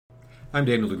I'm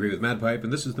Daniel Degree with MadPipe,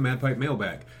 and this is the MadPipe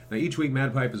Mailbag. Now, each week,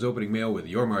 MadPipe is opening mail with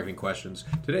your marketing questions.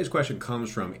 Today's question comes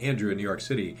from Andrew in New York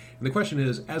City, and the question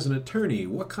is, as an attorney,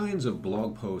 what kinds of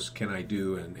blog posts can I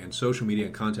do and social media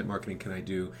and content marketing can I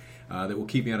do that will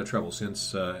keep me out of trouble,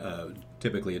 since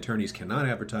typically attorneys cannot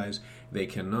advertise, they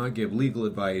cannot give legal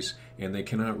advice, and they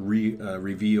cannot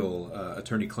reveal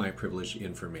attorney-client privilege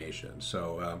information.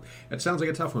 So it sounds like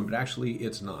a tough one, but actually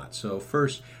it's not. So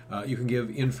first, you can give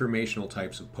informational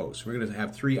types of posts. We're going to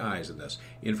have three I's in this: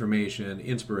 information,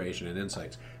 inspiration, and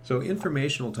insights. So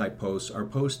informational type posts are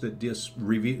posts that just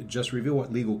reveal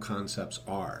what legal concepts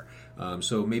are.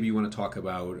 So maybe you want to talk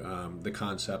about the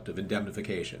concept of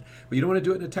indemnification, but you don't want to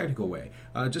do it in a technical way.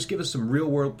 Just give us some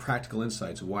real-world practical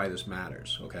insights of why this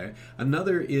matters, okay?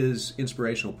 Another is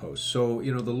inspirational posts. So,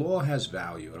 the law has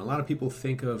value, and a lot of people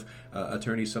think of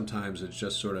attorneys sometimes as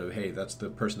just sort of, hey, that's the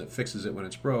person that fixes it when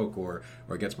it's broke or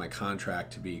gets my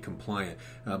contract to be compliant.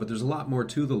 But there's a lot more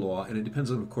to the law, and it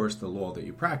depends on, of course, the law that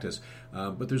you practice.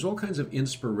 But there's all kinds of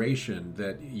inspiration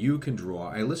that you can draw.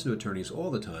 I listen to attorneys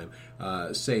all the time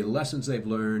say lessons they've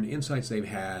learned, insights they've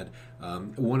had.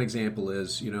 One example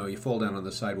is, you fall down on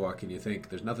the sidewalk and you think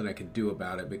there's nothing I can do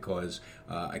about it because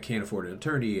I can't afford an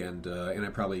attorney and I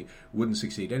probably wouldn't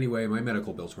succeed anyway. My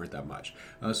medical bills weren't that much.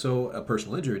 So a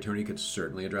personal injury attorney could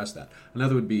certainly address that.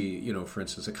 Another would be, for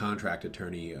instance, a contract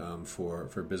attorney for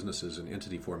businesses and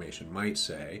entity formation might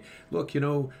say, look, a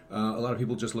lot of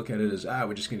people just look at it as,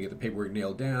 we're just going to get the paperwork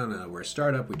nailed down. We're a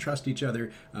startup. We trust each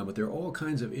other. But there are all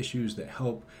kinds of issues that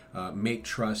help make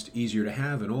trust easier to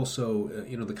have. And also,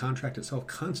 the contract itself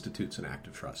constitutes an act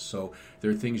of trust. So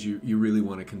there are things you really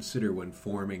want to consider when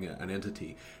forming an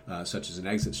entity, such as an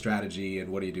exit strategy and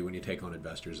what do you do when you take on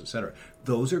investors, etc.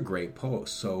 Those are great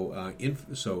posts. So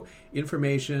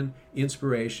information,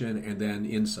 inspiration, and then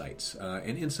insights.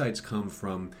 And insights come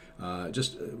from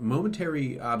just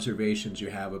momentary observations you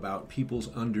have about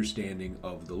people's understanding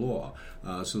of the law.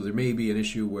 So there may be an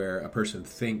issue where a person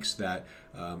thinks that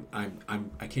I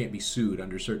can't be sued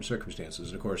under certain circumstances.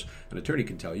 And of course, an attorney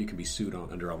can tell you can be sued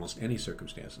under almost any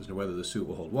circumstances. Now, whether the suit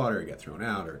will hold water or get thrown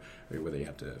out, or whether you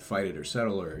have to fight it or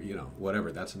settle, or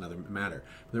whatever, that's another matter.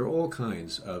 There are all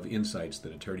kinds of insights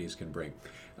that attorneys can bring,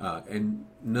 and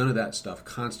none of that stuff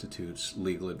constitutes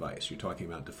legal advice. You're talking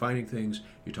about defining things.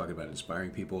 You're talking about inspiring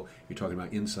people. You're talking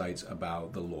about insights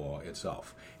about the law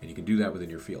itself, and you can do that within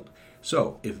your field.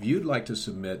 So, if you'd like to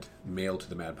submit mail to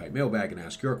the MadPipe mailbag and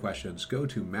ask your questions, go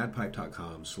to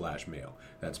madpipe.com/mail.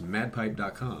 That's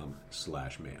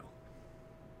madpipe.com/mail.